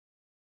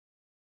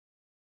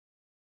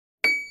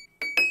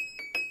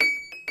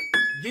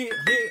Yeah.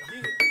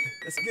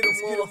 Let's get them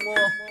more.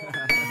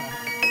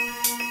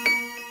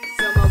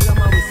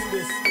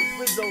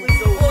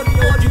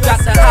 You got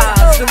the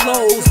highs, the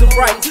lows, the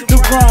right, the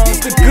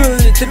wrongs, the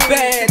good, the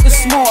bad, the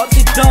smart,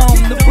 the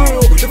dumb, the real,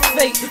 the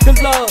fake, the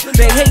love,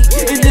 the hate.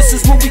 And this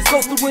is what we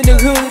go through in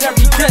the hood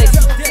every day.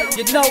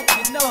 You know.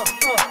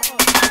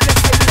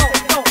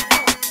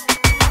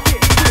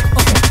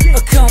 I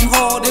come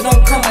hard, it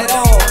don't come at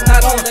all.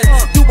 Not only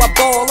do I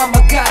ball, I'm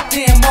a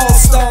goddamn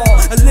all-star,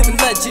 a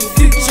living legend,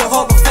 future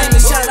Hall of Famer.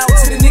 Shout out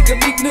to the nigga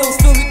Meek Mills,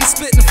 Philly be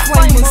spitting the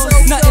flamers.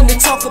 Nothing to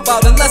talk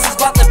about unless it's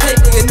about the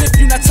paper. And if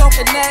you're not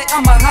talking that,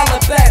 I'ma holler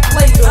back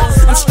later.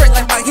 I'm straight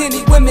like my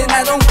Henny women,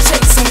 I don't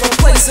chase them,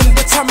 replace them,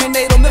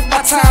 terminate them if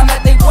my time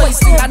that they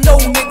wasting. I know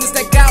niggas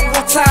that got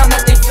more time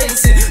that they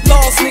facing.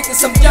 Lost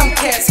niggas, some young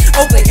cats,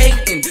 oh they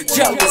hating,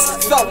 jealous,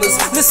 fellas,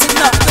 listen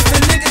up. If a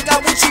nigga got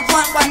what you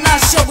want, why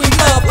not show him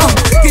love?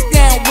 Get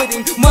down with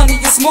him, money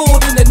is more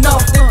than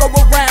enough. They go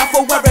around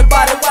for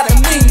everybody, why the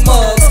mean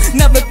mugs.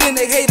 Never been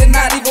a hater,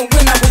 not even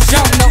when I was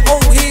young. The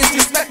old heads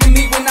respecting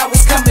me when I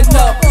was coming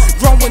up.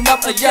 Growing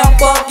up a young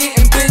buck,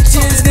 getting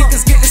bitches.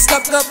 Niggas getting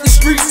stuck up the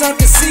streets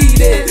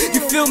unconceited.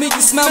 You feel me,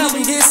 you smell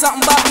me, you hear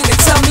something about me, they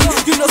tell me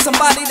you know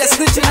somebody that's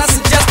snitching, I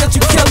suggest that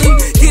you kill him.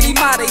 Get him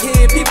out of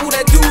here, people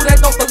that do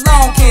that don't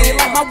belong here.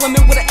 Like my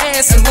women with an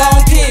ass and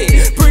long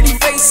hair, pretty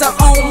face, her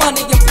own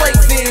money and play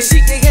fair.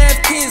 She can have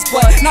kids,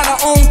 but not her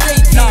own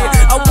daycare.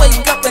 I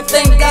wake up and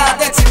thank God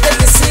that today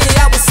is here.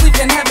 I was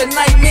sleeping having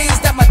nightmares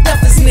that my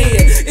death is near.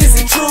 Is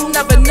it true?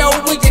 Never know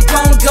when you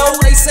gon' go.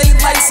 They say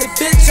life's a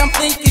bitch, I'm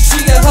thinking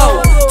she a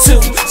hoe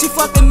too. She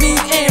fucking me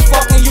and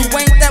fucking you,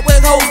 ain't that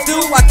what hoes do?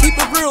 I keep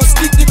it real,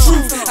 speak the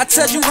truth, I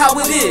tell you how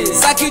it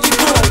is. I give you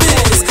good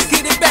biz,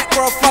 get it back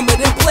girl from it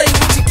and play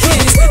with your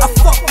kids. I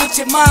fuck with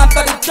your mind,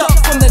 better duck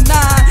from the 9.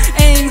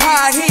 Aim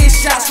high, head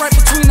shots right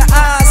between the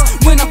eyes.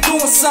 When I'm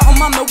doing something,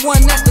 I'm the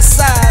one that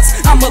decides.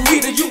 I'm a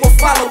leader, you a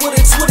follow with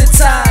a Twitter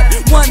tide.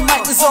 One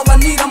mic is all I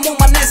need, I'm on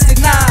my nasty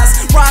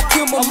knives. Rock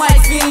him with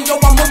Mike in, yo,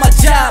 I'm on my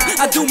job.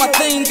 I do my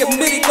thing,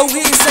 admit it, go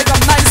ahead and say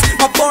I'm nice.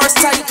 My bar's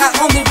tight, I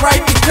only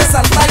write because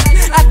I like.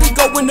 I can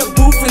go in the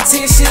booth and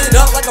tear shit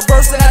up like a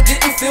verse that I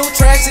didn't feel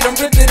trash it and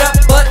rip it up.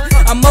 But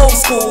I'm old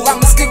school,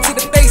 I'ma stick to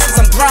the basics.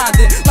 I'm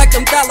grinding like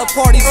them dollar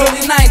parties,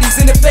 early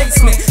 90s in the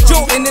basement.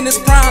 Jordan in his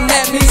prime,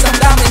 that means I'm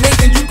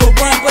dominating. You can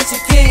run, but you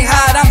can't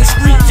hide, I'm the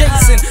street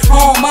Jason.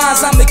 All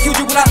minds, I'ma kill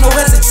you without no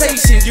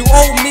hesitation. You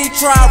owe me,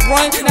 try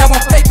run, now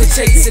I'm paper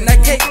chasing.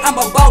 That cake, I'm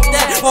about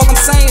that. All I'm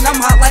saying, I'm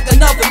hot like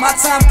an oven. My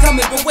time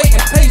coming, been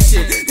waiting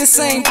patient. This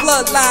ain't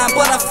bloodline,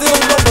 but I feel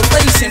no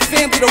relation.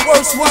 Family the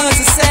worst ones,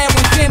 it's sad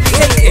when family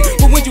hating.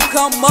 But when you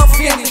come up,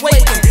 family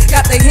waiting.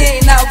 Got their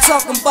hand out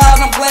talking about,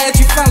 I'm glad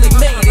you finally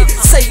made it.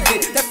 Save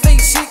it, that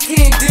fake shit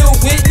can't deal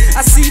with.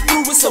 I see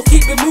through it, so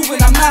keep it moving,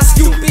 I'm not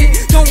stupid.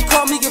 Don't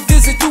call me a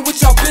visit, do what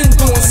y'all been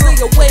doing. Stay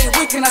away,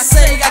 what can I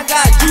say? I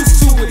got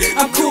used to it.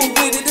 I'm cool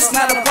with it, it's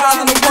not a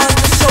problem. The ones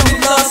that show me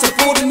love,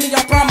 supporting me,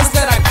 I promise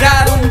that I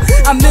got them.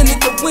 I'm in it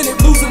to win it,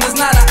 losing is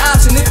not an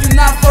option. If you're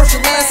not first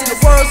or last in the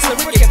words, so